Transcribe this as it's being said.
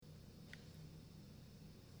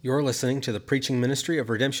You're listening to the preaching ministry of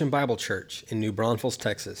Redemption Bible Church in New Braunfels,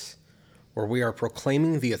 Texas, where we are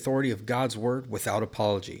proclaiming the authority of God's Word without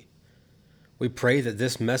apology. We pray that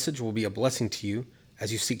this message will be a blessing to you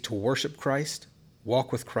as you seek to worship Christ,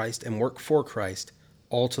 walk with Christ, and work for Christ,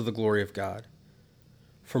 all to the glory of God.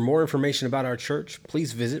 For more information about our church,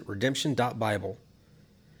 please visit redemption.bible.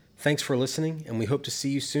 Thanks for listening, and we hope to see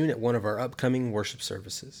you soon at one of our upcoming worship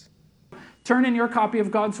services. Turn in your copy of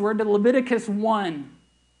God's Word to Leviticus 1.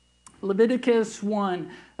 Leviticus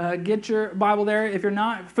 1. Get your Bible there. If you're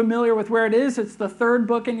not familiar with where it is, it's the third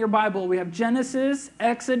book in your Bible. We have Genesis,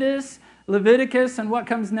 Exodus, Leviticus, and what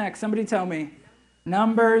comes next? Somebody tell me.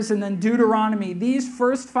 Numbers, and then Deuteronomy. These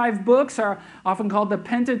first 5 books are often called the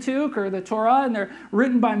Pentateuch or the Torah, and they're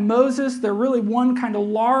written by Moses. They're really one kind of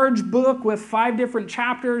large book with 5 different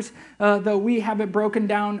chapters, though we have it broken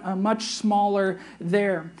down much smaller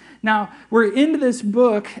there. Now, we're into this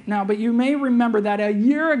book now, but you may remember that a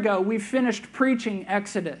year ago we finished preaching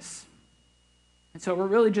Exodus. And so we're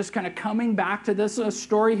really just kind of coming back to this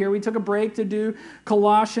story here. We took a break to do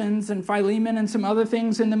Colossians and Philemon and some other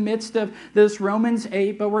things in the midst of this Romans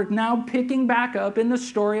 8, but we're now picking back up in the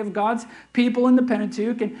story of God's people in the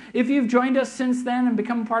Pentateuch. And if you've joined us since then and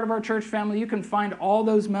become part of our church family, you can find all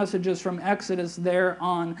those messages from Exodus there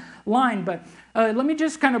online. But let me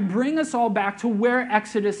just kind of bring us all back to where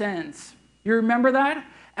Exodus ends. You remember that?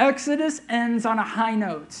 Exodus ends on a high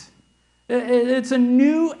note. It's a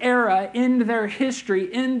new era in their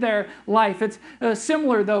history, in their life. It's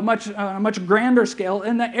similar, though, much grander scale.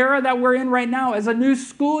 In the era that we're in right now, as a new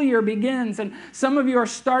school year begins, and some of you are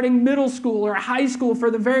starting middle school or high school for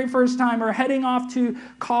the very first time or heading off to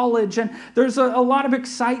college, and there's a lot of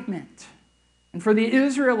excitement. And for the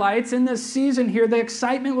Israelites in this season here, the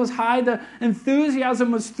excitement was high, the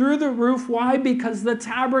enthusiasm was through the roof. Why? Because the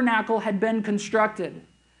tabernacle had been constructed.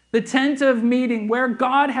 The tent of meeting, where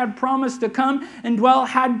God had promised to come and dwell,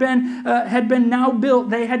 had been now built.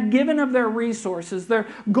 They had given of their resources, their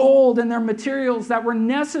gold and their materials that were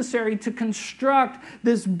necessary to construct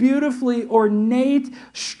this beautifully ornate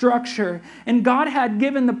structure. And God had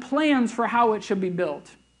given the plans for how it should be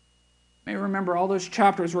built. You may remember all those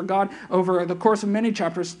chapters where God, over the course of many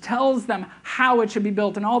chapters, tells them how it should be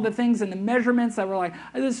built and all the things and the measurements that were like,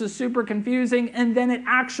 this is super confusing, and then it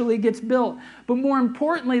actually gets built. But more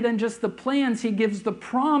importantly than just the plans, he gives the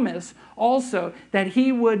promise also that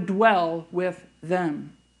he would dwell with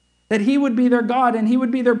them, that he would be their God and he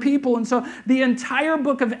would be their people. And so the entire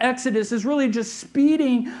book of Exodus is really just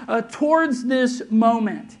speeding towards this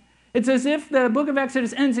moment. It's as if the book of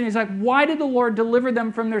Exodus ends and he's like, why did the Lord deliver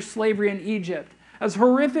them from their slavery in Egypt? As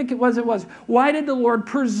horrific as it was, why did the Lord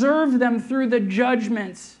preserve them through the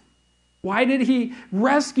judgments? Why did he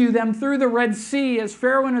rescue them through the Red Sea as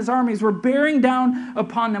Pharaoh and his armies were bearing down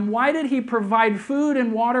upon them? Why did he provide food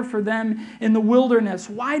and water for them in the wilderness?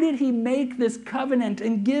 Why did he make this covenant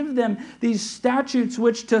and give them these statutes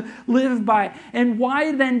which to live by? And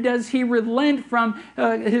why then does he relent from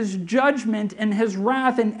his judgment and his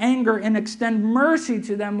wrath and anger and extend mercy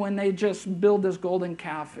to them when they just build this golden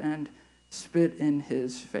calf and spit in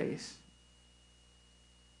his face?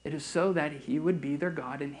 It is so that he would be their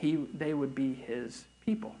God and they would be his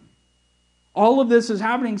people. All of this is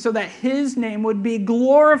happening so that his name would be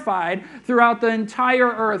glorified throughout the entire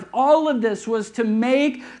earth. All of this was to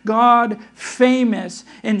make God famous,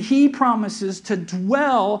 and he promises to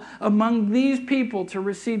dwell among these people to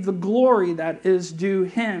receive the glory that is due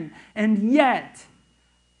him. And yet,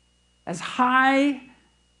 as high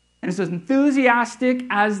and as enthusiastic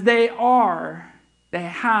as they are, they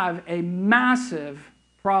have a massive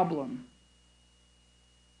problem.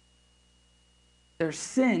 Their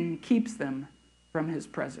sin keeps them from his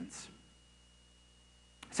presence.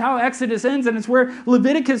 It's how Exodus ends, and it's where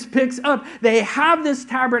Leviticus picks up. They have this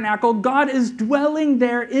tabernacle. God is dwelling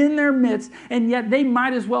there in their midst, and yet they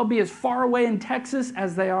might as well be as far away in Texas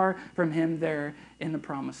as they are from him there in the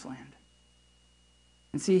Promised Land.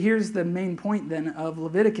 And see, here's the main point then of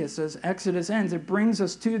Leviticus as Exodus ends. It brings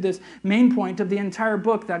us to this main point of the entire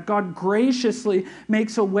book, that God graciously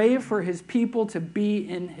makes a way for his people to be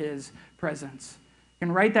in his presence. You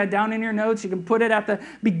can write that down in your notes. You can put it at the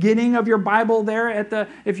beginning of your Bible there.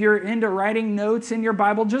 If you're into writing notes in your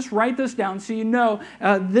Bible, just write this down so you know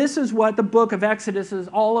this is what the book of Exodus is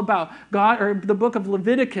all about. The book of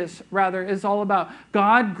Leviticus, rather, is all about.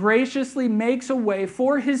 God graciously makes a way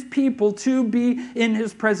for his people to be in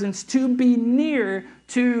his presence, to be near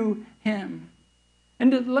to him.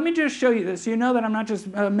 And let me just show you this. You know that I'm not just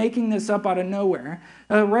making this up out of nowhere.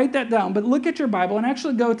 Write that down. But look at your Bible and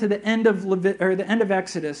actually go to the end of the end of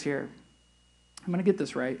Exodus here. I'm going to get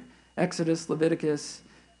this right. Exodus, Leviticus.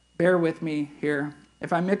 Bear with me here.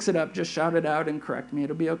 If I mix it up, just shout it out and correct me.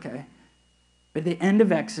 It'll be okay. At the end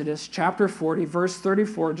of Exodus, chapter 40, verse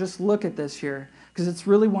 34, just look at this here, because it's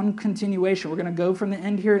really one continuation. We're going to go from the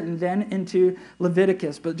end here and then into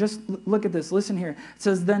Leviticus. But just look at this. Listen here. It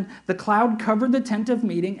says, then the cloud covered the tent of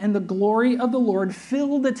meeting, and the glory of the Lord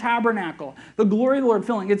filled the tabernacle. The glory of the Lord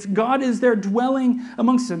filling. It's God is there dwelling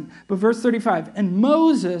amongst them. But verse 35, and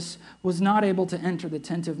Moses was not able to enter the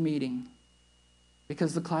tent of meeting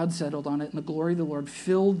because the cloud settled on it, and the glory of the Lord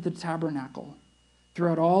filled the tabernacle.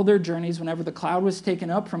 Throughout all their journeys, whenever the cloud was taken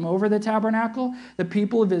up from over the tabernacle, the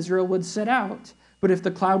people of Israel would set out. But if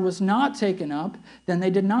the cloud was not taken up, then they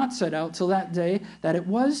did not set out till that day that it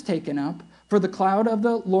was taken up. For the cloud of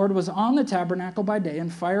the Lord was on the tabernacle by day,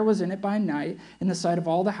 and fire was in it by night, in the sight of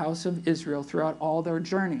all the house of Israel throughout all their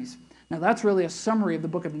journeys. Now that's really a summary of the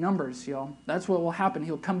book of Numbers, y'all. That's what will happen.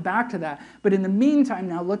 He'll come back to that. But in the meantime,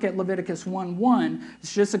 now look at Leviticus 1:1.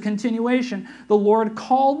 It's just a continuation. The Lord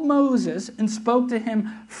called Moses and spoke to him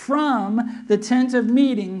from the tent of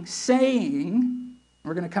meeting, saying,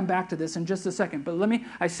 we're going to come back to this in just a second, but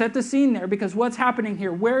I set the scene there because what's happening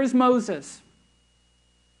here? Where is Moses?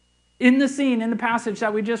 In the scene, in the passage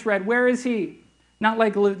that we just read, where is he? Not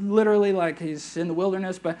like literally like he's in the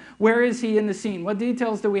wilderness, but where is he in the scene? What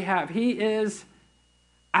details do we have? He is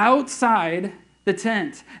outside the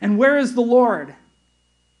tent. And where is the Lord?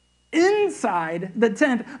 Inside the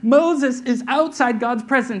tent. Moses is outside God's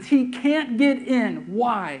presence. He can't get in.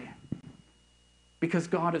 Why? Because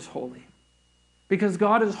God is holy. Because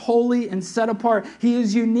God is holy and set apart. He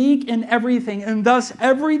is unique in everything, and thus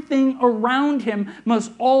everything around him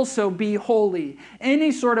must also be holy.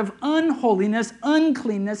 Any sort of unholiness,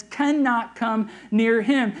 uncleanness cannot come near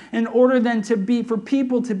him. In order then for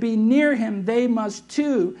people to be near him, they must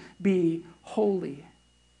too be holy.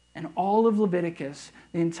 And all of Leviticus,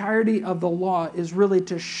 the entirety of the law, is really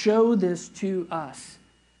to show this to us.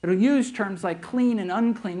 It'll use terms like clean and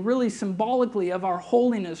unclean, really symbolically of our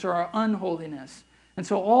holiness or our unholiness. And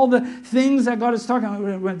so all the things that God is talking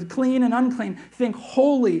about, clean and unclean, think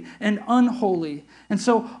holy and unholy. And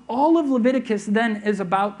so all of Leviticus then is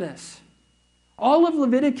about this. All of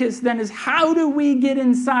Leviticus then is how do we get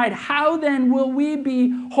inside? How then will we be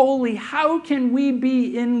holy? How can we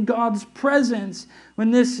be in God's presence when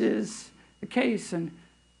this is the case? And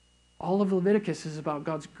all of Leviticus is about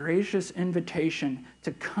God's gracious invitation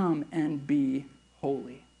to come and be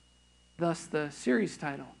holy. Thus the series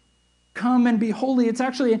title, Come and Be Holy. It's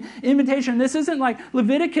actually an invitation. This isn't like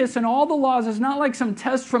Leviticus and all the laws is not like some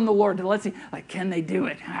test from the Lord to let's see, like, can they do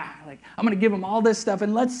it? Like, I'm going to give them all this stuff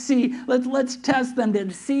and let's see, let's test them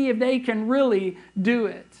to see if they can really do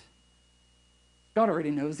it. God already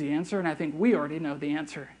knows the answer, and I think we already know the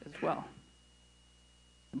answer as well.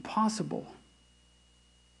 Impossible.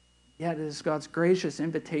 Yet it is God's gracious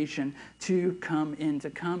invitation to come in, to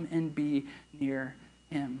come and be near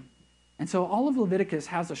him. And so all of Leviticus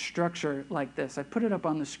has a structure like this. I put it up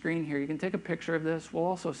on the screen here. You can take a picture of this. We'll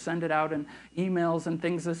also send it out in emails and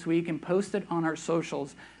things this week and post it on our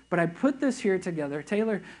socials. But I put this here together.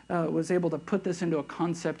 Taylor was able to put this into a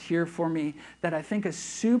concept here for me that I think is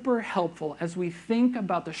super helpful as we think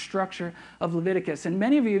about the structure of Leviticus. And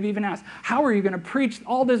many of you have even asked, how are you going to preach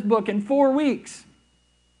all this book in 4 weeks?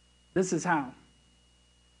 This is how.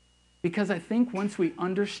 Because I think once we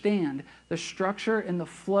understand the structure and the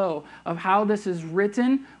flow of how this is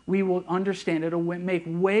written, we will understand it. It'll make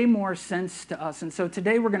way more sense to us. And so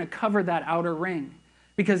today we're going to cover that outer ring.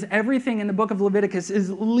 Because everything in the book of Leviticus is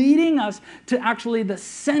leading us to actually the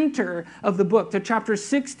center of the book, to chapters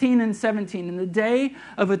 16 and 17, in the Day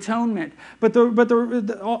of Atonement. But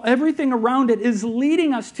everything around it is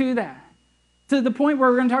leading us to that. To the point where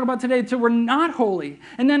we're going to talk about today, so we're not holy.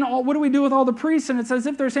 And then what do we do with all the priests? And it's as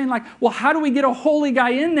if they're saying like, well, how do we get a holy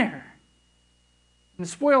guy in there? And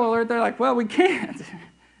spoiler alert, they're like, well, we can't.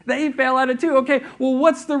 They fail at it too. Okay, well,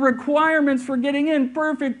 what's the requirements for getting in?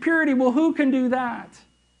 Perfect purity. Well, who can do that?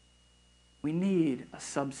 We need a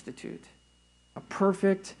substitute, a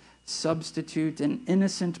perfect substitute, an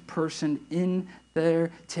innocent person in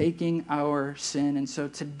there taking our sin. And so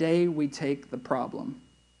today we take the problem.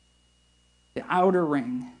 The outer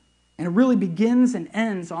ring. And it really begins and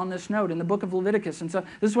ends on this note in the book of Leviticus. And so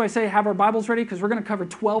this is why I say have our Bibles ready, because we're going to cover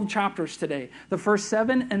 12 chapters today. The first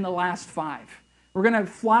 7 and the last 5. We're going to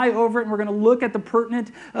fly over it and we're going to look at the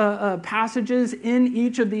pertinent passages in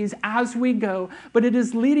each of these as we go. But it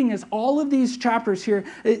is leading us, all of these chapters here,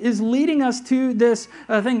 is leading us to this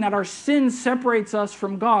thing that our sin separates us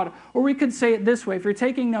from God. Or we could say it this way. If you're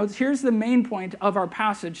taking notes, here's the main point of our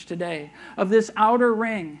passage today, of this outer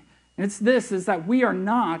ring. And it's this, is that we are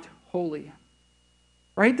not holy.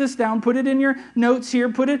 Write this down, put it in your notes here,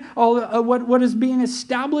 put it all what is being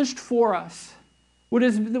established for us. What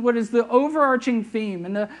is the overarching theme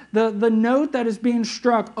and the note that is being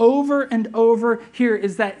struck over and over here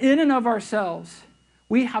is that in and of ourselves,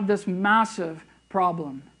 we have this massive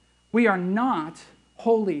problem. We are not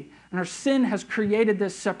holy, and our sin has created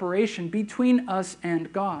this separation between us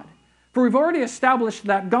and God. For we've already established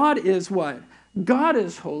that God is what? God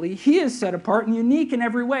is holy. He is set apart and unique in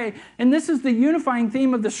every way. And this is the unifying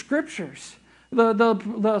theme of the Scriptures.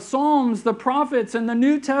 The Psalms, the prophets, and the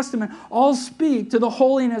New Testament all speak to the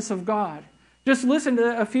holiness of God. Just listen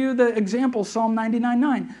to a few of the examples. Psalm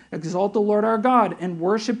 99:9. Exalt the Lord our God and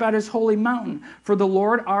worship at his holy mountain, for the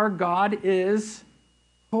Lord our God is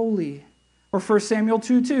holy. Or 1 Samuel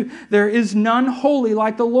 2:2. There is none holy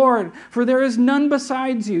like the Lord, for there is none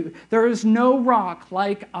besides you. There is no rock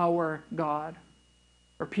like our God.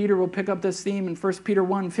 Or Peter will pick up this theme in 1 Peter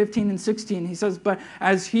 1:15 and 16. He says, but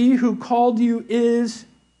as he who called you is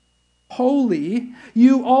holy,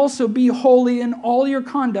 you also be holy in all your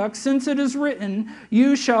conduct, since it is written,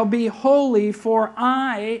 you shall be holy, for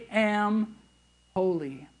I am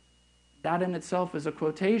holy. That in itself is a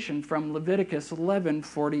quotation from Leviticus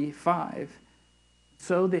 11:45.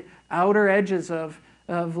 So the outer edges of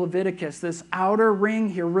Leviticus, this outer ring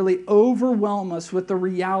here, really overwhelm us with the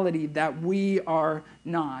reality that we are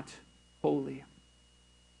not holy.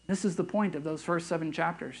 This is the point of those first 7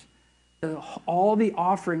 chapters. All the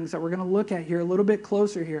offerings that we're going to look at here a little bit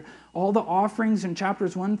closer here, all the offerings in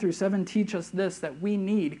chapters 1 through 7 teach us this, that we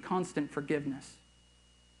need constant forgiveness.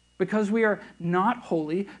 Because we are not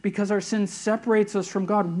holy, because our sin separates us from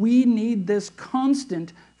God, we need this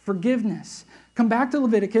constant forgiveness. Come back to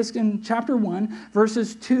Leviticus in chapter 1,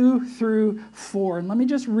 verses 2 through 4. And let me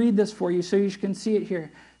just read this for you so you can see it here.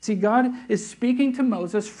 See, God is speaking to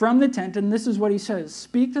Moses from the tent, and this is what he says.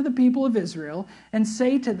 Speak to the people of Israel and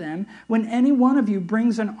say to them, when any one of you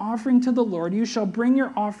brings an offering to the Lord, you shall bring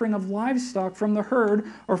your offering of livestock from the herd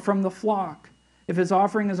or from the flock. If his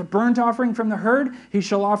offering is a burnt offering from the herd, he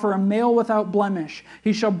shall offer a male without blemish.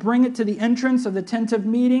 He shall bring it to the entrance of the tent of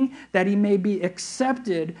meeting, that he may be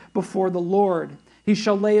accepted before the Lord. He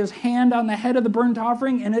shall lay his hand on the head of the burnt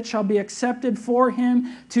offering, and it shall be accepted for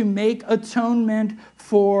him to make atonement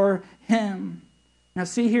for him. Now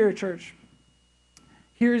see here, church.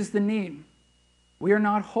 Here's the need. We are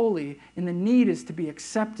not holy, and the need is to be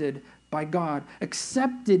accepted by God,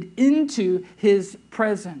 accepted into his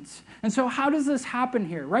presence. And so how does this happen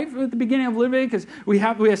here? Right at the beginning of Leviticus, we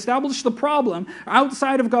established the problem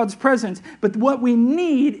outside of God's presence, but what we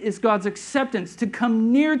need is God's acceptance to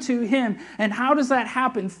come near to him. And how does that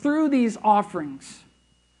happen? Through these offerings.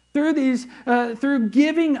 Through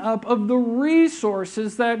giving up of the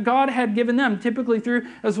resources that God had given them, typically through,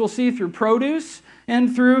 as we'll see, through produce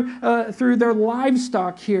and through their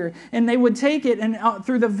livestock here. And they would take it and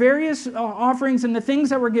through the various offerings and the things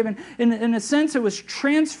that were given, in a sense it was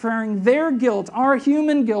transferring their guilt, our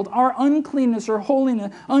human guilt, our uncleanness or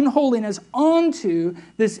unholiness onto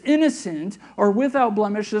this innocent or without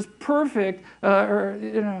blemish, this perfect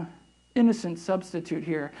innocent substitute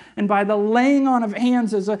here. And by the laying on of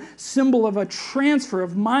hands as a symbol of a transfer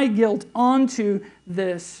of my guilt onto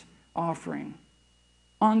this offering,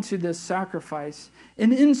 onto this sacrifice.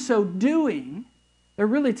 And in so doing, they're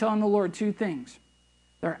really telling the Lord 2 things.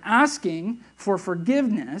 They're asking for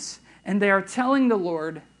forgiveness, and they are telling the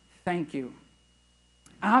Lord, thank you.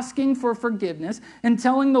 Asking for forgiveness and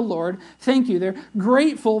telling the Lord, thank you. They're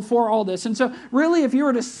grateful for all this. And so really, if you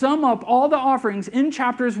were to sum up all the offerings in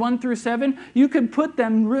chapters 1 through 7, you could put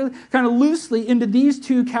them really kind of loosely into these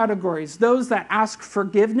 2 categories. Those that ask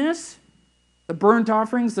forgiveness, the burnt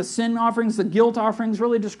offerings, the sin offerings, the guilt offerings,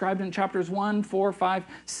 really described in chapters 1, 4, 5,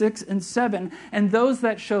 6, and 7. And those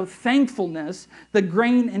that show thankfulness, the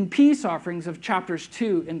grain and peace offerings of chapters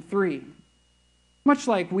 2 and 3. Much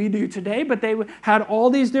like we do today, but they had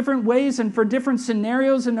all these different ways and for different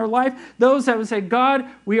scenarios in their life. Those that would say, God,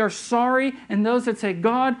 we are sorry. And those that say,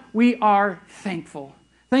 God, we are thankful.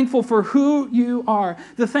 Thankful for who you are.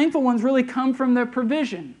 The thankful ones really come from their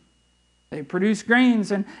provision. They produced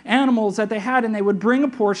grains and animals that they had, and they would bring a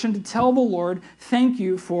portion to tell the Lord, thank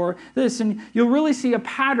you for this. And you'll really see a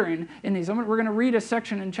pattern in these. We're going to read a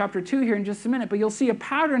section in chapter 2 here in just a minute, but you'll see a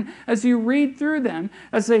pattern as you read through them,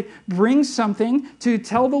 as they bring something to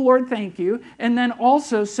tell the Lord thank you, and then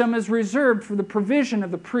also some is reserved for the provision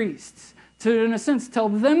of the priests. To, in a sense, tell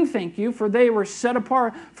them thank you, for they were set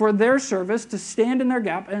apart for their service to stand in their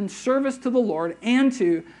gap and service to the Lord and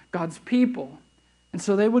to God's people. And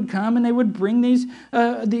so they would come and they would bring these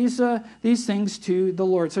things to the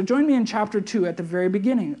Lord. So join me in chapter 2 at the very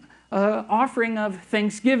beginning, offering of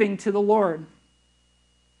thanksgiving to the Lord.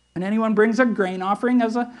 When anyone brings a grain offering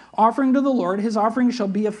as an offering to the Lord, his offering shall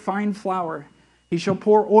be of fine flour. He shall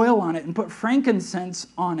pour oil on it and put frankincense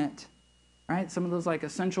on it. Right? Some of those like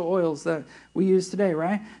essential oils that we use today,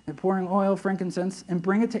 right? And pouring oil, frankincense, and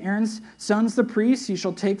bring it to Aaron's sons, the priests. You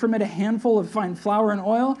shall take from it a handful of fine flour and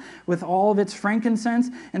oil with all of its frankincense,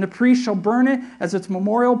 and the priest shall burn it as its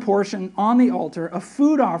memorial portion on the altar, a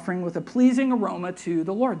food offering with a pleasing aroma to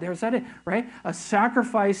the Lord. There's that, right? A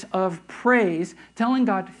sacrifice of praise, telling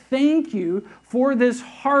God, thank you for this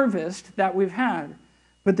harvest that we've had.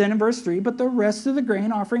 But then in verse 3, but the rest of the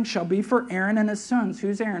grain offering shall be for Aaron and his sons.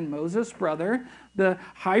 Who's Aaron? Moses' brother, the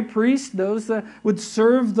high priest, those that would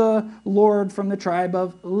serve the Lord from the tribe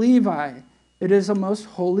of Levi. It is a most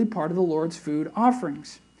holy part of the Lord's food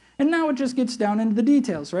offerings. And now it just gets down into the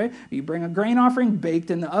details, right? You bring a grain offering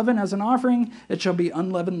baked in the oven as an offering. It shall be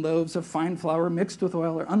unleavened loaves of fine flour mixed with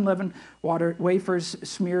oil, or unleavened wafers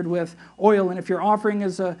smeared with oil. And if your offering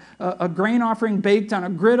is a grain offering baked on a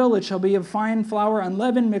griddle, it shall be of fine flour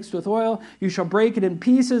unleavened mixed with oil. You shall break it in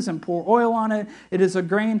pieces and pour oil on it. It is a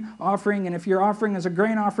grain offering. And if your offering is a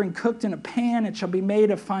grain offering cooked in a pan, it shall be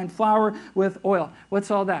made of fine flour with oil.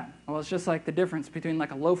 What's all that? Well, it's just like the difference between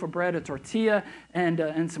like a loaf of bread, a tortilla,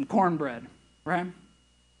 and some cornbread, right?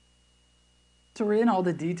 So we're in all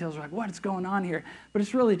the details. We're like, what's going on here? But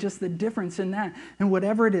it's really just the difference in that. And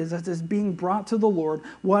whatever it is that is being brought to the Lord,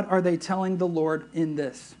 what are they telling the Lord in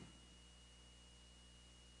this?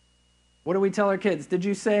 What do we tell our kids? Did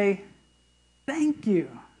you say, thank you?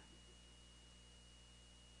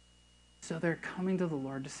 So they're coming to the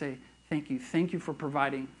Lord to say, thank you. Thank you for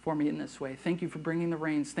providing for me in this way. Thank you for bringing the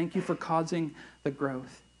rains. Thank you for causing the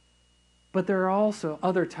growth. But there are also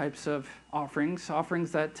other types of offerings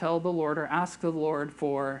that tell the Lord or ask the Lord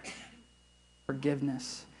for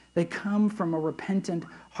forgiveness. They come from a repentant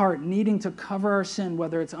heart, needing to cover our sin,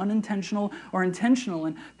 whether it's unintentional or intentional.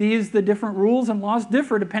 And the different rules and laws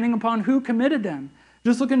differ depending upon who committed them.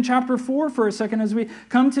 Just look in chapter 4 for a second as we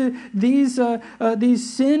come to these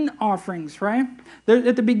sin offerings, right? They're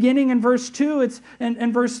at the beginning in verse 2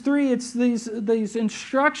 and verse 3, it's these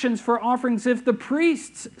instructions for offerings if the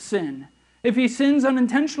priests sin. If he sins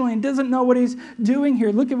unintentionally and doesn't know what he's doing here,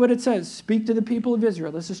 look at what it says. Speak to the people of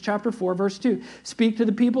Israel. This is chapter 4, verse 2. Speak to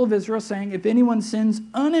the people of Israel, saying, if anyone sins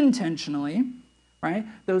unintentionally, right?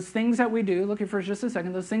 Those things that we do, look at for just a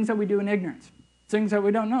second, those things that we do in ignorance. Things that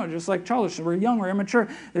we don't know, just like childish. We're young, we're immature.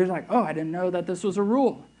 They're like, oh, I didn't know that this was a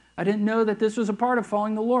rule. I didn't know that this was a part of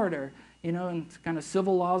following the Lord. Or, and kind of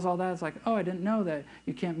civil laws, all that. It's like, oh, I didn't know that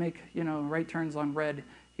you can't make, right turns on red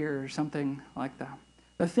here or something like that.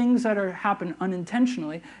 The things that happen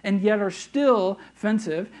unintentionally and yet are still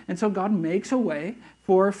offensive. And so God makes a way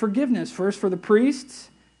for forgiveness. First for the priests.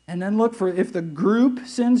 And then look for if the group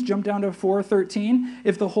sins, jump down to 4:13.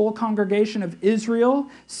 If the whole congregation of Israel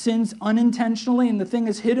sins unintentionally and the thing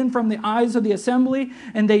is hidden from the eyes of the assembly,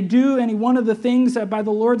 and they do any one of the things that by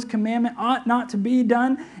the Lord's commandment ought not to be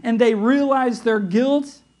done, and they realize their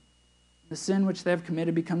guilt, the sin which they have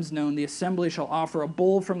committed becomes known. The assembly shall offer a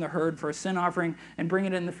bull from the herd for a sin offering and bring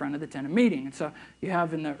it in the front of the tent of meeting. And so you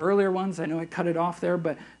have in the earlier ones, I know I cut it off there,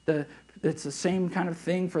 but it's the same kind of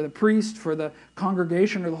thing for the priest, for the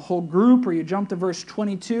congregation, or the whole group. Or you jump to verse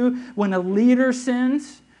 22. When a leader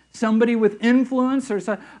sins, somebody with influence, there's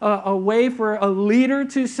a way for a leader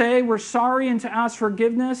to say, we're sorry, and to ask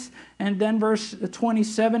forgiveness. And then verse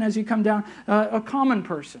 27, as you come down, a common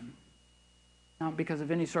person. Not because of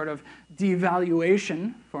any sort of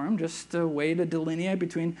devaluation for him, just a way to delineate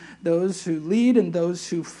between those who lead and those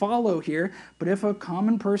who follow here. But if a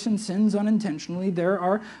common person sins unintentionally, there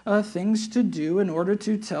are things to do in order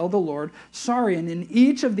to tell the Lord sorry. And in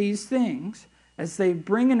each of these things, as they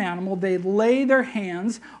bring an animal, they lay their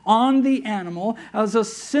hands on the animal as a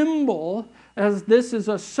symbol, as this is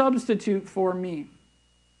a substitute for me.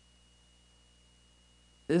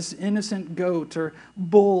 This innocent goat or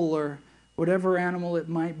bull or whatever animal it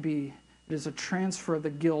might be, it is a transfer of the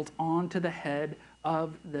guilt onto the head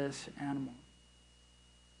of this animal.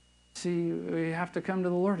 See, we have to come to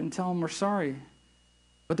the Lord and tell him we're sorry.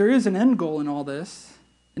 But there is an end goal in all this.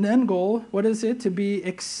 An end goal, what is it? To be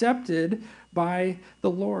accepted by the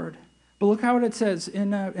Lord. But look how it says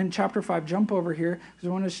in chapter 5. Jump over here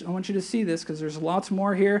because I want you to see this, because there's lots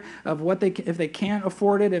more here of what if they can't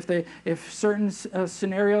afford it, if certain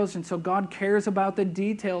scenarios, and so God cares about the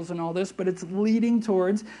details and all this, but it's leading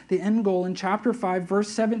towards the end goal in chapter 5, verse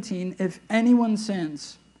 17. If anyone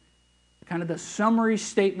sins, kind of the summary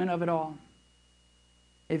statement of it all.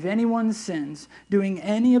 If anyone sins, doing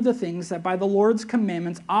any of the things that by the Lord's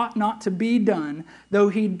commandments ought not to be done, though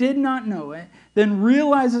he did not know it, then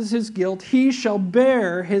realizes his guilt, he shall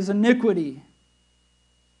bear his iniquity.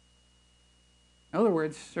 In other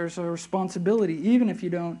words, there's a responsibility, even if you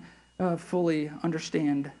don't fully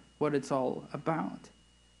understand what it's all about.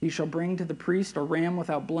 You shall bring to the priest a ram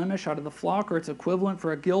without blemish out of the flock, or its equivalent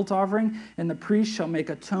for a guilt offering, and the priest shall make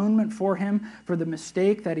atonement for him for the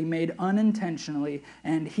mistake that he made unintentionally,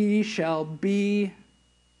 and he shall be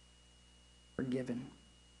forgiven.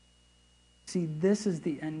 See, this is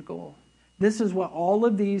the end goal. This is what all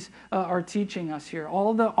of these are teaching us here.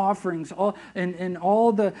 All the offerings, and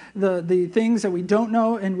all the things that we don't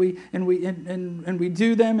know, and we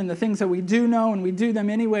do them, and the things that we do know, and we do them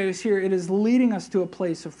anyways. Here, it is leading us to a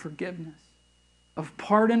place of forgiveness, of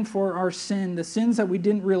pardon for our sin, the sins that we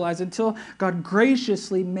didn't realize until God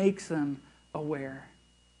graciously makes them aware.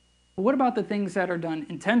 But what about the things that are done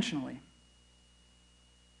intentionally?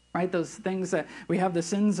 Right, those things that we have, the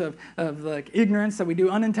sins of like ignorance that we do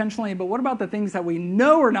unintentionally, but what about the things that we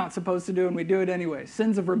know we're not supposed to do and we do it anyway?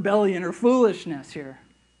 Sins of rebellion or foolishness here.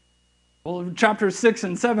 Well, chapters 6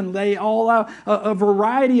 and 7 lay all out a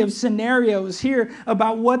variety of scenarios here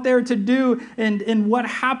about what they're to do and what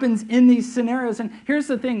happens in these scenarios. And here's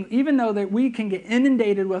the thing, even though that we can get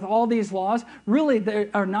inundated with all these laws, really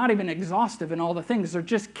they are not even exhaustive in all the things. They're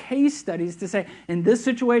just case studies to say, in this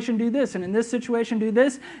situation do this, and in this situation do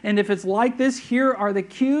this, and if it's like this, here are the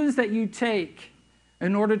cues that you take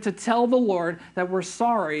in order to tell the Lord that we're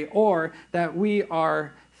sorry or that we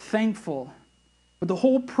are thankful. But the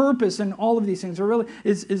whole purpose in all of these things are really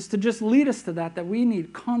is to just lead us to that we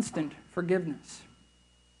need constant forgiveness.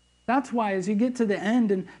 That's why as you get to the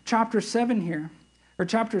end in chapter 7 here, or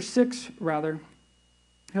chapter 6 rather,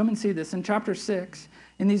 come and see this. In chapter 6,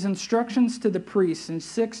 in these instructions to the priests in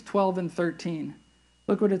 6, 12, and 13,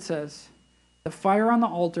 look what it says. The fire on the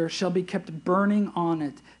altar shall be kept burning on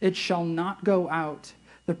it. It shall not go out.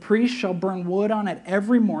 The priest shall burn wood on it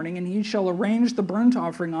every morning, and he shall arrange the burnt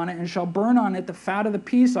offering on it, and shall burn on it the fat of the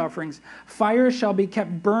peace offerings. Fire shall be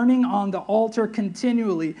kept burning on the altar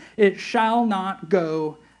continually. It shall not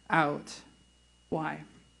go out. Why?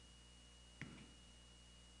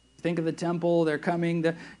 Think of the temple. They're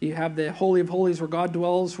coming. You have the Holy of Holies where God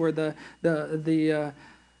dwells, where the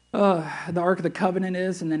Ark of the Covenant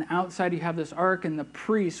is, and then outside you have this ark, and the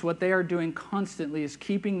priests, what they are doing constantly is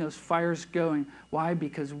keeping those fires going. Why?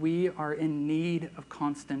 Because we are in need of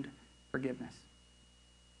constant forgiveness.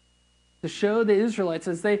 To show the Israelites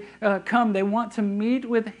as they come, they want to meet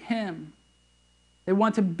with Him. They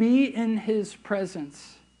want to be in His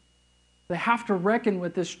presence. They have to reckon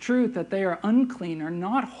with this truth that they are unclean, are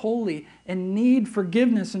not holy, and need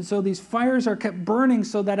forgiveness. And so these fires are kept burning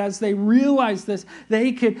so that as they realize this,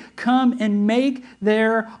 they could come and make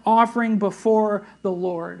their offering before the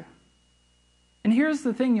Lord. And here's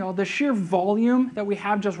the thing, y'all. The sheer volume that we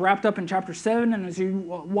have just wrapped up in chapter 7, and as you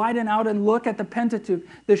widen out and look at the Pentateuch,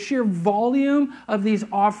 the sheer volume of these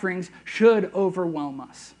offerings should overwhelm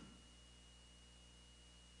us.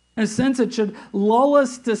 In a sense, it should lull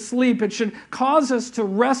us to sleep. It should cause us to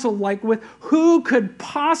wrestle with who could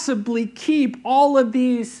possibly keep all of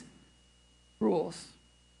these rules.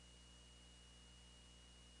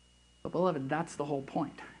 But beloved, that's the whole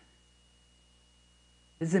point.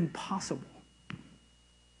 It's impossible.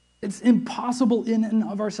 It's impossible in and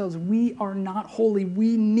of ourselves. We are not holy.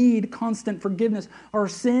 We need constant forgiveness. Our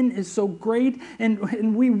sin is so great,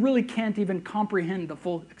 and we really can't even comprehend the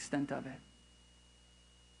full extent of it.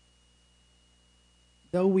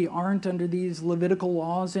 Though we aren't under these Levitical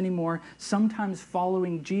laws anymore, sometimes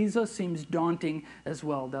following Jesus seems daunting as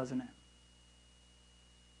well, doesn't it?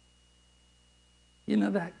 You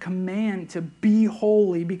know, that command to be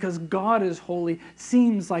holy because God is holy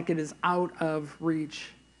seems like it is out of reach.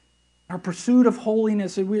 Our pursuit of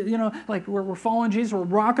holiness, we're following Jesus, we're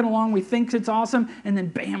rocking along, we think it's awesome, and then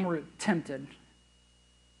bam, we're tempted.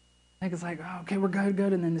 I think it's like, oh, okay, we're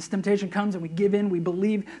good. And then this temptation comes and we give in. We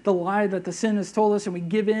believe the lie that the sin has told us and we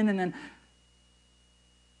give in, and then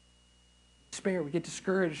despair. We get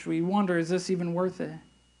discouraged. We wonder, is this even worth it?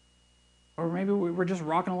 Or maybe we're just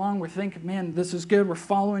rocking along. We're thinking, man, this is good. We're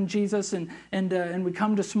following Jesus, and we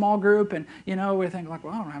come to small group, and we think like,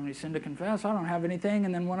 well, I don't have any sin to confess. I don't have anything.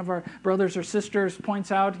 And then one of our brothers or sisters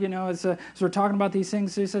points out, as we're talking about these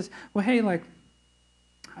things, he says, well, hey,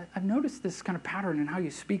 I've noticed this kind of pattern in how you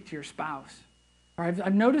speak to your spouse. Or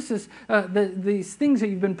I've noticed this, these things that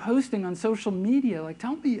you've been posting on social media.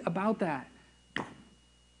 Tell me about that.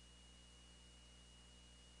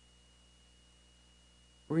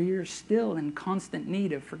 Where you're still in constant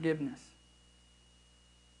need of forgiveness.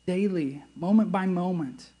 Daily, moment by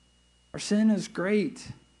moment. Our sin is great.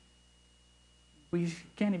 We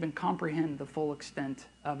can't even comprehend the full extent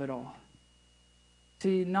of it all.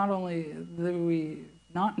 See, not only do we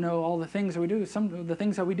not know all the things that we do. Some of the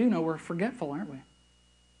things that we do know, we're forgetful, aren't we?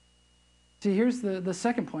 See, here's the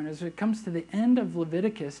second point. As it comes to the end of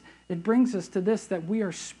Leviticus, it brings us to this, that we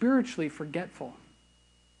are spiritually forgetful.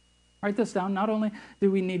 Write this down. Not only do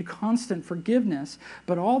we need constant forgiveness,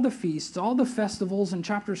 but all the feasts, all the festivals in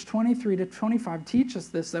chapters 23 to 25 teach us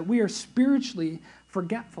this, that we are spiritually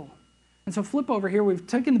forgetful. And so flip over here. We've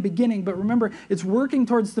taken the beginning, but remember, it's working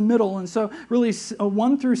towards the middle. And so really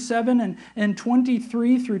 1 through 7 and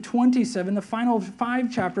 23 through 27, the final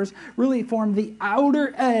 5 chapters, really form the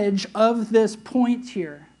outer edge of this point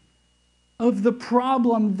here, of the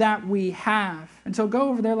problem that we have. And so go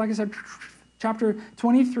over there, like I said, chapter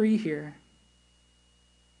 23 here.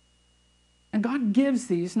 And God gives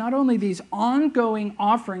these, not only these ongoing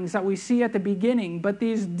offerings that we see at the beginning, but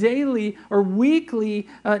these daily or weekly,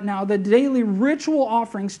 now the daily ritual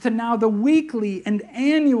offerings to now the weekly and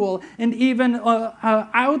annual and even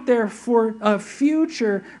out there for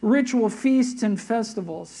future ritual feasts and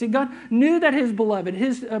festivals. See, God knew that His beloved,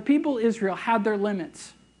 His people Israel, had their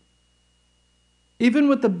limits. Even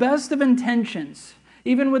with the best of intentions,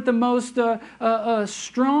 even with the most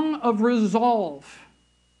strong of resolve,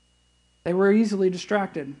 they were easily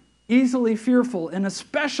distracted, easily fearful, and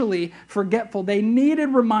especially forgetful. They needed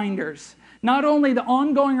reminders. Not only the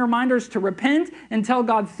ongoing reminders to repent and tell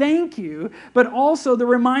God thank you, but also the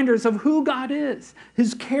reminders of who God is,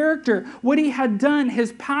 His character, what He had done,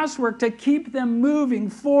 His past work to keep them moving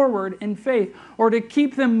forward in faith, or to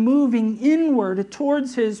keep them moving inward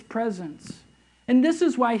towards His presence. And this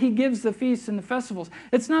is why He gives the feasts and the festivals.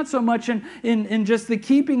 It's not so much in just the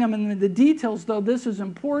keeping them and the details, though this is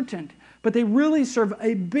important. But they really serve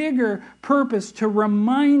a bigger purpose to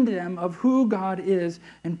remind them of who God is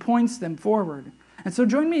and points them forward. And so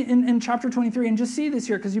join me in chapter 23 and just see this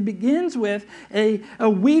here, because it begins with a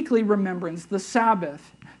weekly remembrance, the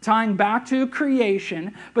Sabbath, tying back to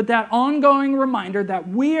creation, but that ongoing reminder that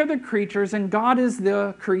we are the creatures and God is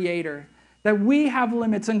the creator, that we have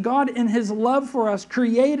limits, and God in His love for us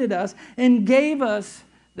created us and gave us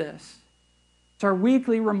this. It's our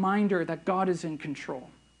weekly reminder that God is in control.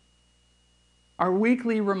 Our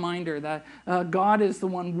weekly reminder that God is the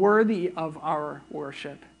one worthy of our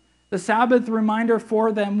worship. The Sabbath reminder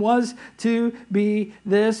for them was to be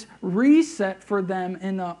this reset for them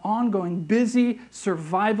in the ongoing busy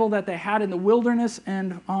survival that they had in the wilderness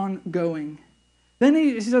and ongoing. Then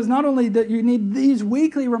he says not only that you need these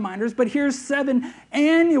weekly reminders, but here's 7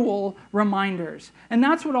 annual reminders. And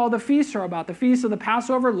that's what all the feasts are about. The Feast of the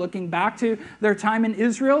Passover, looking back to their time in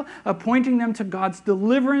Israel, pointing them to God's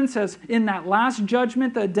deliverance as in that last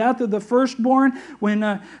judgment, the death of the firstborn,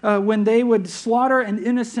 when they would slaughter an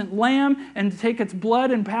innocent lamb and take its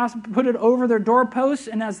blood and put it over their doorposts,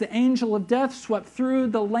 and as the angel of death swept through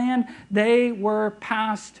the land, they were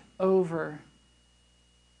passed over.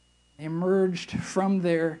 They emerged from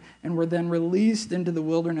there and were then released into the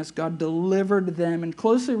wilderness. God delivered them. And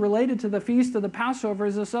closely related to the Feast of the Passover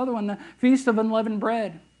is this other one, the Feast of Unleavened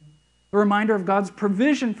Bread. A reminder of God's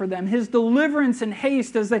provision for them, His deliverance in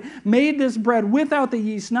haste as they made this bread without the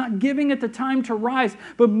yeast, not giving it the time to rise,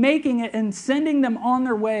 but making it and sending them on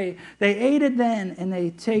their way. They ate it then, and they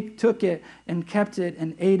took it and kept it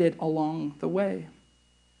and ate it along the way.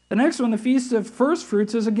 The next one, the Feast of First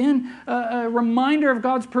Fruits, is again a reminder of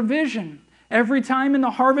God's provision. Every time in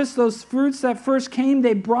the harvest, those fruits that first came,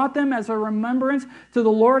 they brought them as a remembrance to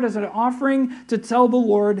the Lord, as an offering to tell the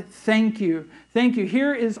Lord, thank you. Thank you.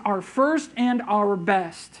 Here is our first and our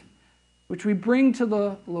best, which we bring to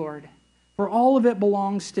the Lord. For all of it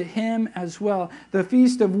belongs to Him as well. The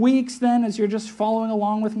Feast of Weeks, then, as you're just following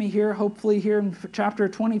along with me here, hopefully here in chapter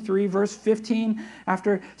 23, verse 15,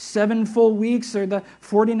 after 7 full weeks, or the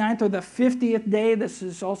 49th or the 50th day, this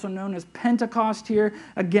is also known as Pentecost here.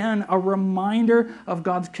 Again, a reminder of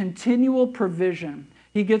God's continual provision.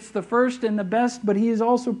 He gets the first and the best, but He is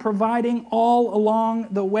also providing all along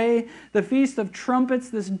the way. The Feast of Trumpets,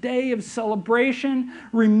 this day of celebration,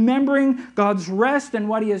 remembering God's rest and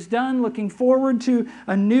what He has done, looking forward to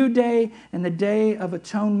a new day, and the Day of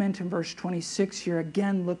Atonement in verse 26 here,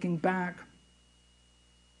 again looking back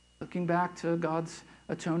to God's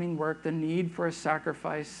atoning work, the need for a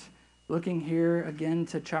sacrifice. Looking here again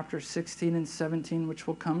to chapter 16 and 17, which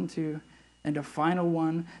we'll come to. And a final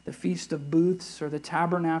one, the Feast of Booths or the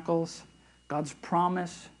Tabernacles, God's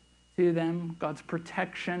promise to them, God's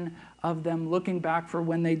protection of them, looking back for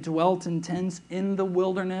when they dwelt in tents in the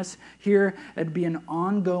wilderness. Here, it'd be an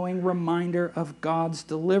ongoing reminder of God's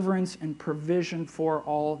deliverance and provision for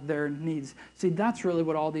all their needs. See, that's really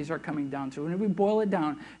what all these are coming down to. And if we boil it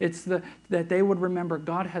down, it's that they would remember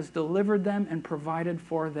God has delivered them and provided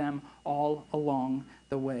for them all along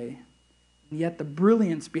the way. And yet the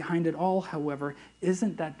brilliance behind it all, however,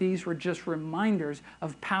 isn't that these were just reminders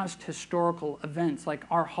of past historical events like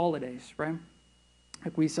our holidays, right?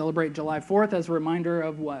 Like we celebrate July 4th as a reminder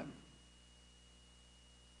of what?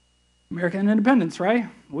 American independence, right?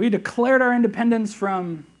 We declared our independence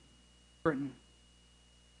from Britain,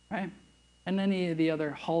 right? And any of the other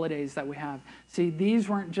holidays that we have. See, these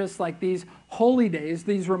weren't just like these holy days,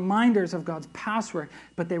 these reminders of God's past work,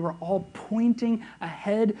 but they were all pointing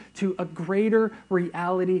ahead to a greater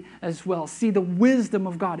reality as well. See the wisdom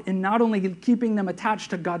of God in not only keeping them attached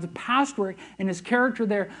to God's past work and his character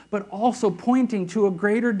there, but also pointing to a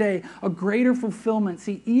greater day, a greater fulfillment.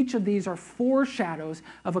 See, each of these are foreshadows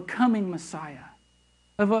of a coming Messiah.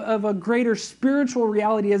 Of a greater spiritual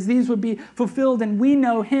reality as these would be fulfilled. And we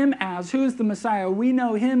know him as, who is the Messiah? We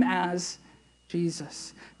know him as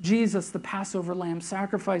Jesus. Jesus, the Passover lamb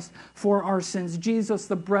sacrificed for our sins. Jesus,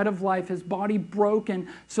 the bread of life, his body broken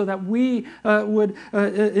so that we would,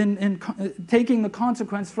 taking the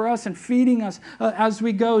consequence for us and feeding us as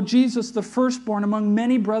we go. Jesus, the firstborn among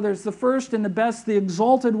many brothers, the first and the best, the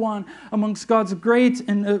exalted one amongst God's great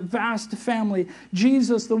and vast family.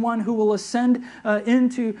 Jesus, the one who will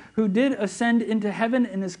who did ascend into heaven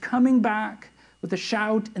and is coming back with a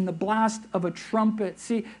shout and the blast of a trumpet.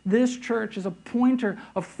 See, this church is a pointer,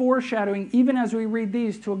 a foreshadowing, even as we read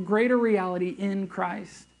these, to a greater reality in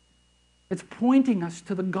Christ. It's pointing us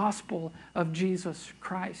to the gospel of Jesus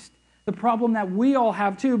Christ. The problem that we all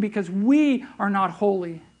have too, because we are not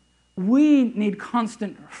holy. We need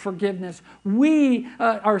constant forgiveness. We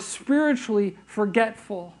are spiritually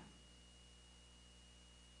forgetful.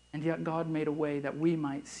 And yet God made a way that we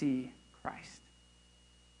might see Christ.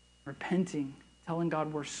 Repenting, telling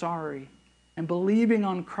God we're sorry, and believing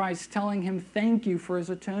on Christ, telling him thank you for his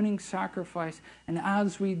atoning sacrifice. And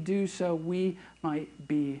as we do so, we might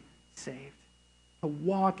be saved. To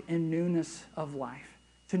walk in newness of life.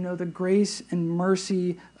 To know the grace and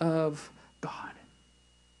mercy of God.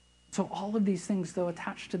 So all of these things, though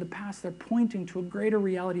attached to the past, they're pointing to a greater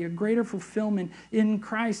reality, a greater fulfillment in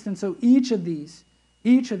Christ. And so each of these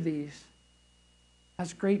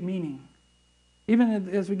has great meaning. Even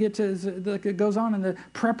as we get to, it goes on in the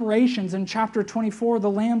preparations in chapter 24, the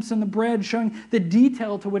lamps and the bread, showing the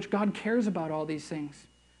detail to which God cares about all these things.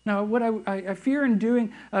 Now, what I fear in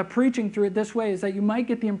doing, preaching through it this way is that you might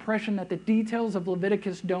get the impression that the details of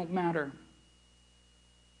Leviticus don't matter.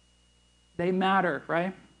 They matter,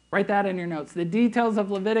 right? Write that in your notes. The details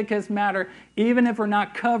of Leviticus matter, even if we're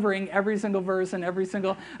not covering every single verse and every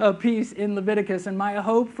single piece in Leviticus. And my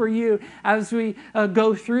hope for you, as we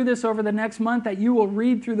go through this over the next month, that you will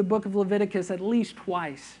read through the book of Leviticus at least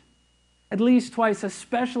twice. At least twice,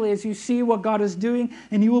 especially as you see what God is doing,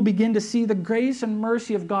 and you will begin to see the grace and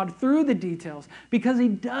mercy of God through the details, because he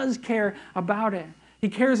does care about it. He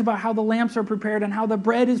cares about how the lamps are prepared and how the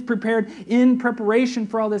bread is prepared in preparation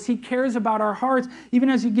for all this. He cares about our hearts, even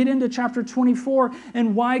as you get into chapter 24,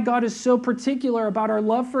 and why God is so particular about our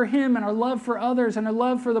love for him and our love for others and our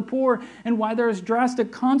love for the poor, and why there's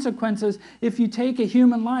drastic consequences if you take a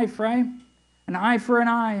human life, right? An eye for an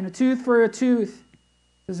eye and a tooth for a tooth.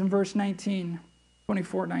 This is in verse 19,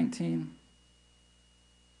 24:19.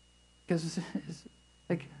 Because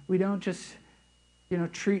like we don't just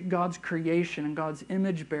treat God's creation and God's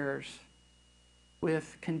image bearers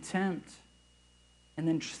with contempt and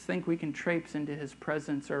then just think we can traipse into his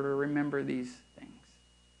presence or to remember these things.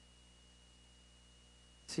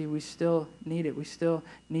 See, we still need it. We still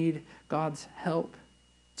need God's help.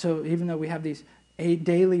 So even though we have these 8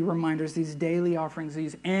 daily reminders, these daily offerings,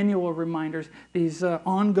 these annual reminders, these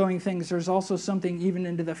ongoing things, there's also something even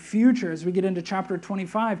into the future as we get into chapter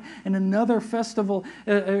 25 and another festival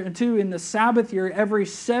too in the Sabbath year every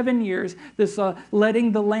 7 years, this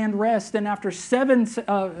letting the land rest. And after 7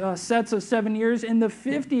 sets of 7 years, in the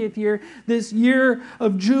 50th year, this year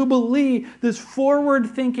of Jubilee, this forward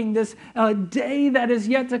thinking, this day that is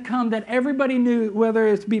yet to come that everybody knew, whether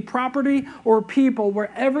it be property or people,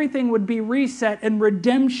 where everything would be reset and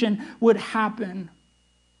redemption would happen.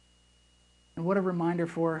 And what a reminder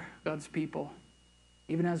for God's people,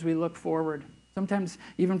 even as we look forward. Sometimes,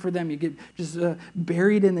 even for them, you get just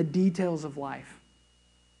buried in the details of life.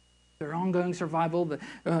 Their ongoing survival.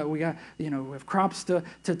 We have crops to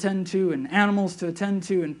tend to and animals to attend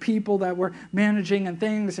to and people that we're managing and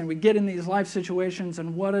things, and we get in these life situations,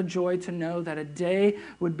 and what a joy to know that a day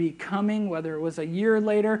would be coming, whether it was a year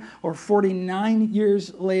later or 49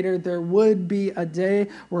 years later, there would be a day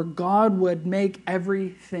where God would make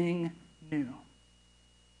everything new.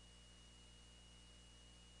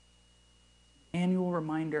 Annual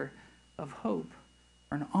reminder of hope,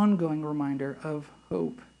 or an ongoing reminder of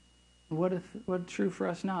hope. What's true for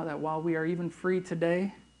us now? That while we are even free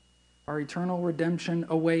today, our eternal redemption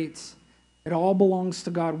awaits. It all belongs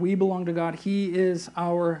to God. We belong to God. He is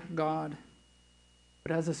our God.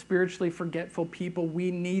 But as a spiritually forgetful people,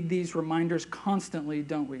 we need these reminders constantly,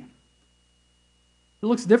 don't we? It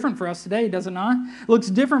looks different for us today, does it not? It looks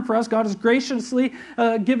different for us. God has graciously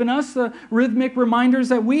given us the rhythmic reminders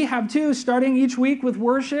that we have too, starting each week with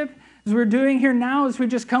worship. As we're doing here now, as we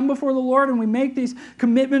just come before the Lord and we make these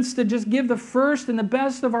commitments to just give the first and the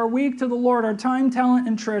best of our week to the Lord, our time, talent,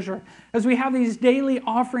 and treasure. As we have these daily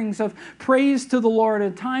offerings of praise to the Lord, a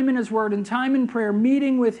time in His Word and time in prayer,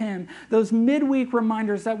 meeting with Him, those midweek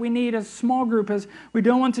reminders that we need as a small group, as we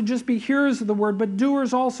don't want to just be hearers of the Word, but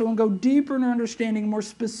doers also, and go deeper in our understanding, more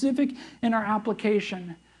specific in our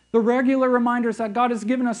application. The regular reminders that God has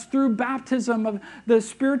given us through baptism of the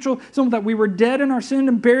spiritual, that we were dead in our sin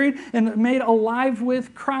and buried and made alive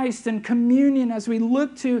with Christ, and communion as we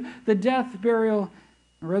look to the death, burial,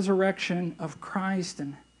 and resurrection of Christ,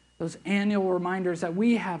 and those annual reminders that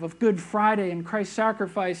we have of Good Friday and Christ's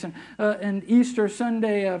sacrifice, and Easter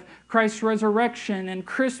Sunday of Christ's resurrection, and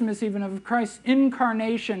Christmas even of Christ's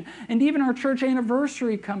incarnation, and even our church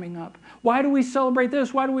anniversary coming up. Why do we celebrate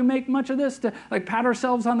this? Why do we make much of this? To pat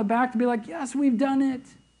ourselves on the back, to be like, yes, we've done it.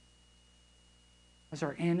 As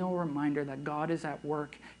our annual reminder that God is at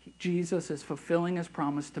work. Jesus is fulfilling His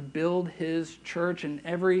promise to build His church, and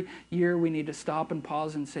every year we need to stop and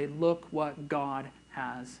pause and say, look what God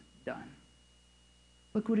has done.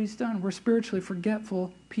 Look what He's done. We're spiritually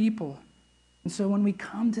forgetful people. And so when we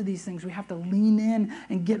come to these things, we have to lean in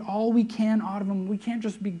and get all we can out of them. We can't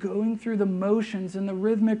just be going through the motions and the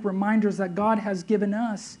rhythmic reminders that God has given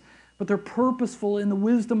us, but they're purposeful in the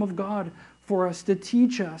wisdom of God for us to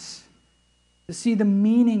teach us, to see the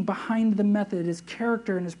meaning behind the method, His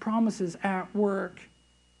character and His promises at work.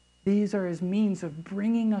 These are His means of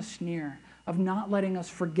bringing us near, of not letting us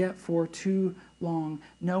forget for too long,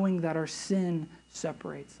 knowing that our sin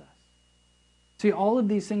separates us. See, all of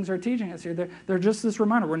these things are teaching us here. They're just this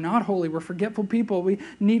reminder. We're not holy. We're forgetful people. We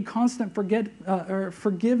need constant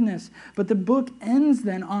forgiveness. But the book ends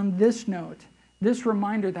then on this note, this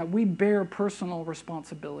reminder that we bear personal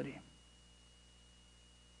responsibility.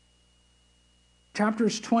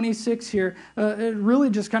 Chapters 26 here, it really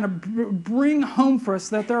just kind of bring home for us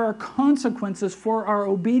that there are consequences for our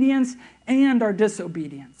obedience and our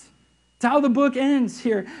disobedience. It's how the book ends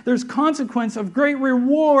here. There's consequence of great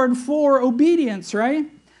reward for obedience, right?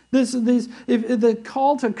 The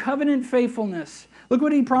call to covenant faithfulness. Look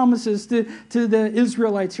what He promises to the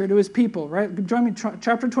Israelites here, to His people, right? Join me,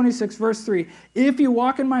 chapter 26, verse 3. If you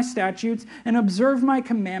walk in my statutes and observe my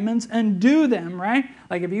commandments and do them, right?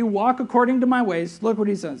 Like if you walk according to my ways, look what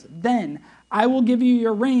He says. Then I will give you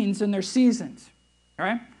your rains in their seasons, all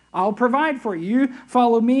right? I'll provide for you. You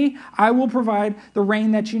follow me, I will provide the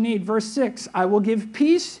rain that you need. Verse 6, I will give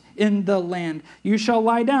peace in the land. You shall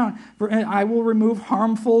lie down. I will remove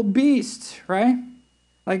harmful beasts, right?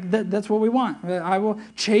 Like that's what we want. I will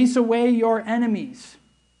chase away your enemies.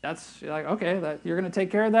 That's like, okay, you're going to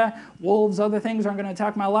take care of that. Wolves, other things aren't going to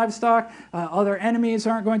attack my livestock. Other enemies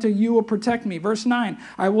aren't going to, you will protect me. Verse 9,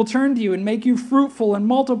 I will turn to you and make you fruitful and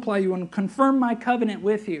multiply you and confirm my covenant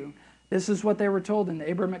with you. This is what they were told in the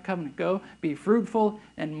Abrahamic covenant. Go, be fruitful,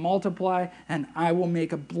 and multiply, and I will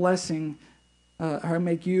make a blessing. I'll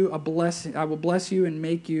make you a blessing. I will bless you and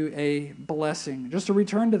make you a blessing. Just to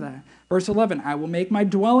return to that. Verse 11, I will make my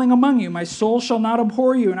dwelling among you. My soul shall not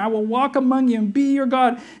abhor you, and I will walk among you and be your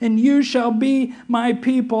God, and you shall be my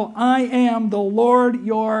people. I am the Lord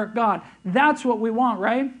your God. That's what we want,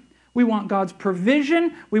 right? We want God's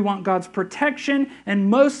provision, we want God's protection, and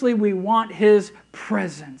mostly we want His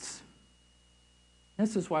presence.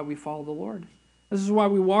 This is why we follow the Lord. This is why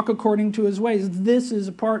we walk according to His ways. This is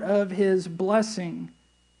a part of His blessing.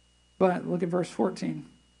 But look at verse 14.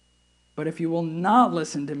 But if you will not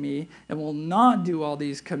listen to me and will not do all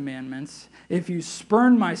these commandments, if you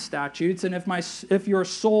spurn my statutes, and if your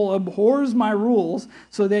soul abhors my rules,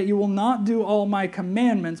 so that you will not do all my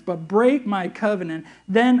commandments, but break my covenant,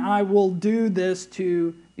 then I will do this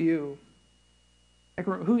to you.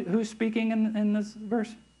 Who's speaking in this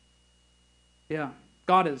verse? Yeah.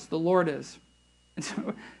 God is, the Lord is. And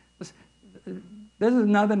so this is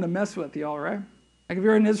nothing to mess with, y'all, right? Like if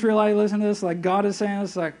you're an Israelite, listen to this, like God is saying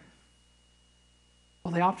this, like,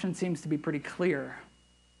 well, the option seems to be pretty clear.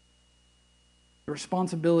 The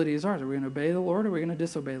responsibility is ours. Are we going to obey the Lord or are we going to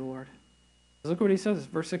disobey the Lord? Look what He says,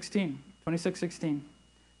 verse 16, 26:16.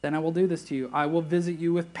 Then I will do this to you. I will visit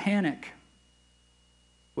you with panic,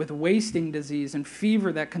 with wasting disease and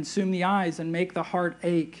fever that consume the eyes and make the heart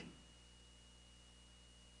ache.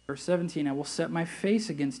 Verse 17, I will set my face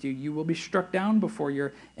against you. You will be struck down before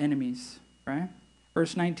your enemies. Right?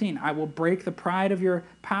 Verse 19, I will break the pride of your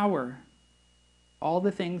power. All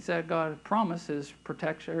the things that God promised, His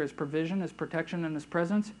protection, His provision, His protection, and His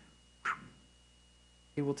presence,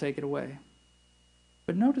 He will take it away.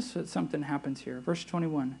 But notice that something happens here. Verse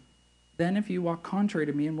 21, then if you walk contrary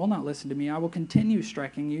to me and will not listen to me, I will continue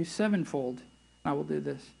striking you sevenfold. I will do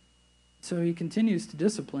this. So He continues to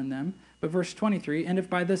discipline them. But verse 23, and if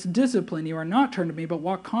by this discipline you are not turned to me, but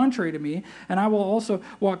walk contrary to me, and I will also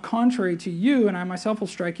walk contrary to you, and I myself will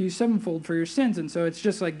strike you sevenfold for your sins. And so it's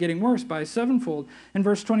just like getting worse by sevenfold. In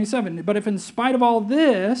verse 27, but if in spite of all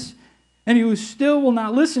this, and you still will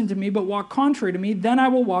not listen to me, but walk contrary to me, then I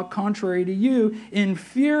will walk contrary to you in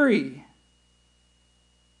fury.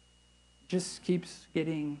 It just keeps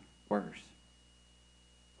getting worse.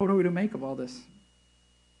 What are we to make of all this?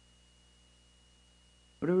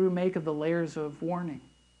 What do we make of the layers of warning?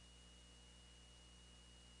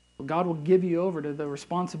 Well, God will give you over to the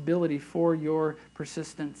responsibility for your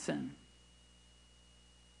persistent sin.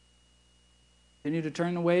 Continue to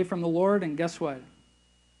turn away from the Lord, and guess what?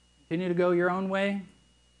 Continue to go your own way.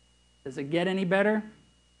 Does it get any better?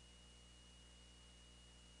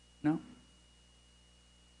 No.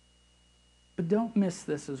 But don't miss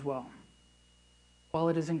this as well. While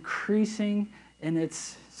it is increasing in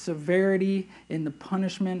its severity, in the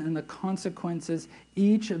punishment and the consequences,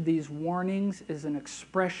 each of these warnings is an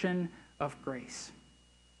expression of grace.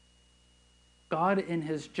 God, in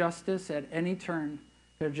His justice at any turn,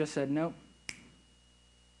 could have just said, nope,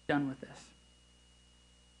 done with this.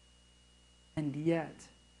 And yet,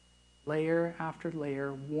 layer after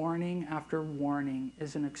layer, warning after warning,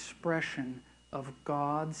 is an expression of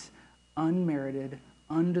God's unmerited,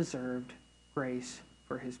 undeserved grace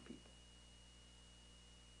for His people.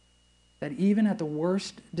 That even at the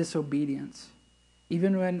worst disobedience,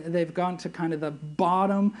 even when they've gone to kind of the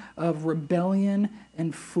bottom of rebellion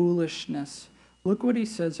and foolishness, look what He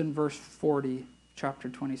says in verse 40, chapter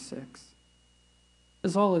 26.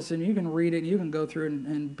 This all is, and you can read it, and you can go through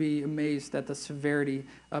and be amazed at the severity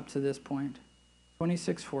up to this point.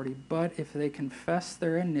 26:40, but if they confess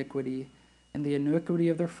their iniquity and the iniquity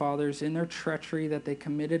of their fathers in their treachery that they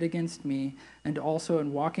committed against me, and also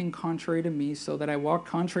in walking contrary to me, so that I walked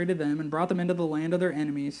contrary to them and brought them into the land of their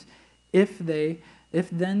enemies, if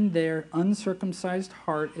then their uncircumcised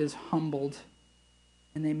heart is humbled,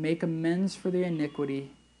 and they make amends for their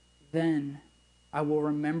iniquity, then I will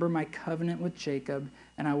remember my covenant with Jacob,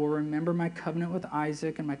 and I will remember my covenant with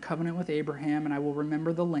Isaac, and my covenant with Abraham, and I will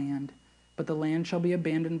remember the land. But the land shall be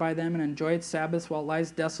abandoned by them and enjoy its Sabbaths while it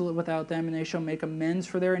lies desolate without them, and they shall make amends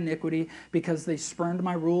for their iniquity, because they spurned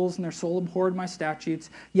my rules and their soul abhorred my statutes.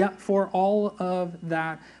 Yet for all of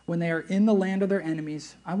that, when they are in the land of their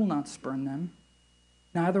enemies, I will not spurn them.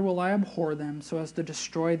 Neither will I abhor them, so as to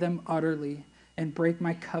destroy them utterly and break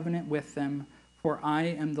my covenant with them, for I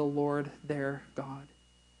am the Lord their God.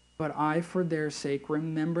 But I, for their sake,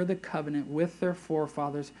 remember the covenant with their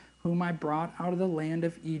forefathers, whom I brought out of the land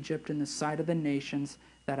of Egypt in the sight of the nations,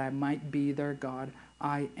 that I might be their God.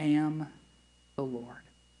 I am the Lord.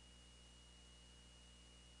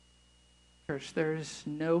 Church, there's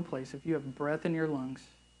no place, if you have breath in your lungs,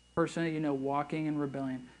 person that you know walking in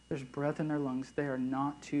rebellion, there's breath in their lungs, they are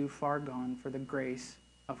not too far gone for the grace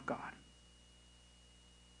of God.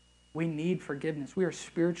 We need forgiveness. We are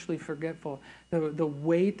spiritually forgetful. The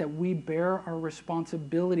weight that we bear our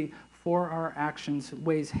responsibility for our actions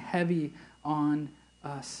weighs heavy on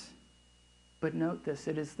us. But note this,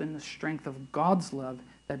 it is in the strength of God's love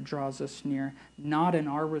that draws us near, not in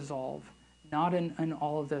our resolve, not in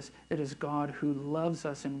all of this. It is God who loves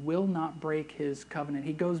us and will not break His covenant.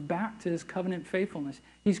 He goes back to His covenant faithfulness.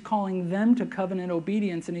 He's calling them to covenant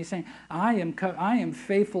obedience, and He's saying, I am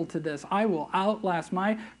faithful to this. I will outlast.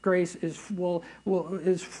 My grace is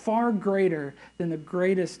far greater than the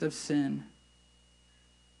greatest of sin.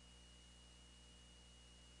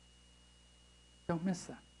 Don't miss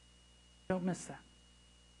that. Don't miss that.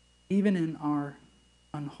 Even in our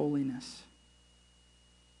unholiness.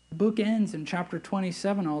 The book ends in chapter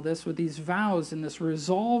 27, all this, with these vows and this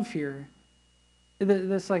resolve here.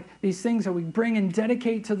 This, like, these things that we bring and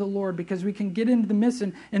dedicate to the Lord, because we can get into the midst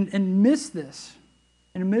and miss this.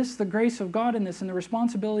 And miss the grace of God in this and the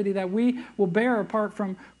responsibility that we will bear apart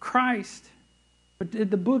from Christ. But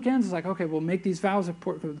the book ends, it's like, okay, we'll make these vows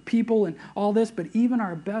for the people and all this, but even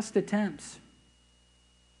our best attempts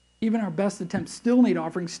still need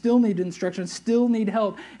offerings, still need instruction, still need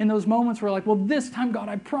help. In those moments we're like, well, this time, God,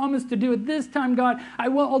 I promise to do it. This time, God,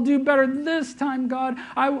 I'll do better. This time, God,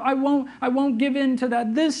 I won't give in to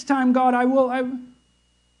that. This time, God, I will.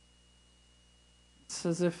 It's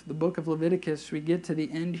as if the book of Leviticus, we get to the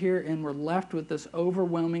end here and we're left with this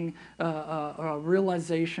overwhelming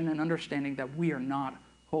realization and understanding that we are not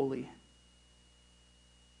holy.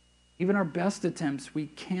 Even our best attempts, we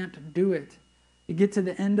can't do it. You get to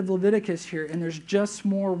the end of Leviticus here, and there's just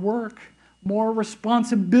more work, more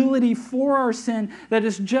responsibility for our sin that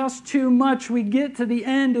is just too much. We get to the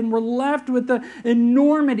end, and we're left with the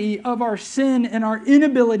enormity of our sin and our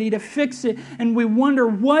inability to fix it, and we wonder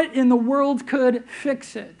what in the world could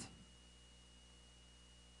fix it.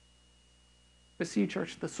 But see,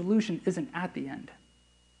 church, the solution isn't at the end.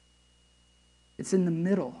 It's in the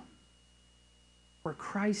middle, where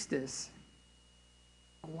Christ is,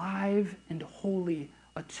 alive and holy,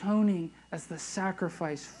 atoning as the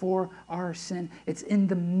sacrifice for our sin. It's in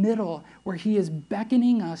the middle where he is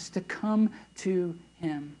beckoning us to come to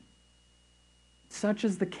him. Such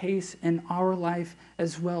is the case in our life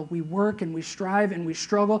as well. We work and we strive and we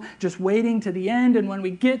struggle, just waiting to the end. And when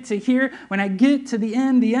we get to here, when I get to the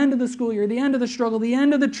end of the school year, the end of the struggle, the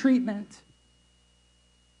end of the treatment,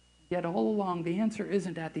 yet all along, the answer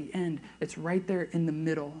isn't at the end. It's right there in the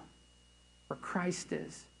middle, where Christ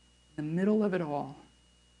is, in the middle of it all.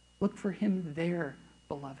 Look for him there,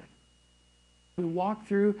 beloved. We walk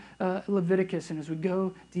through Leviticus, and as we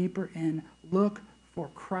go deeper in, look for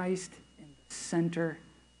Christ in the center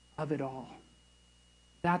of it all.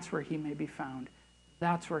 That's where he may be found.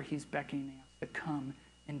 That's where he's beckoning us to come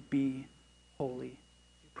and be holy.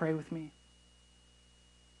 You pray with me.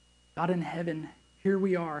 God in heaven, here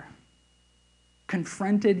we are,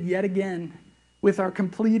 confronted yet again with our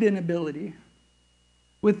complete inability,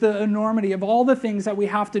 with the enormity of all the things that we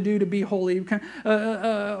have to do to be holy,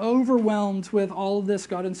 overwhelmed with all of this,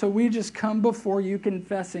 God. And so we just come before you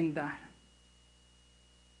confessing that.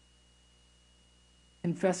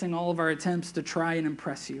 Confessing all of our attempts to try and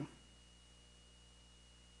impress you.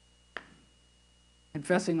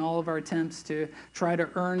 Confessing all of our attempts to try to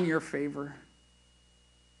earn your favor.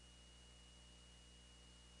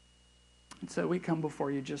 And so we come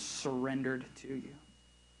before you just surrendered to you.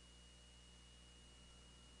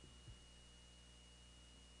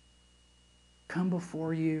 Come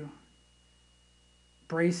before you,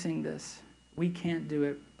 bracing this. We can't do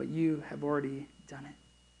it, but you have already done it.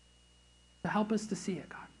 So help us to see it,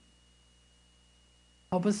 God.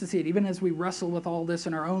 Help us to see it, even as we wrestle with all this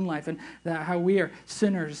in our own life, and that how we are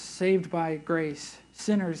sinners saved by grace,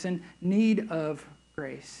 sinners in need of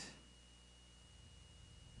grace.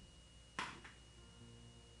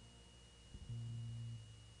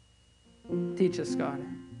 Teach us, God.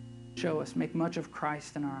 Show us. Make much of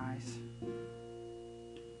Christ in our eyes.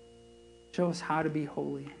 Show us how to be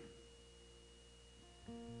holy.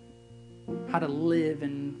 How to live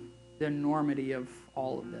in the enormity of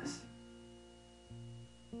all of this.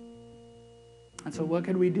 And so what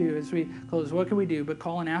could we do as we close? What could we do but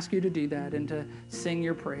call and ask you to do that and to sing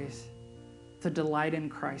your praise, to delight in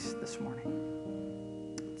Christ this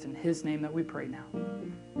morning? It's in his name that we pray now.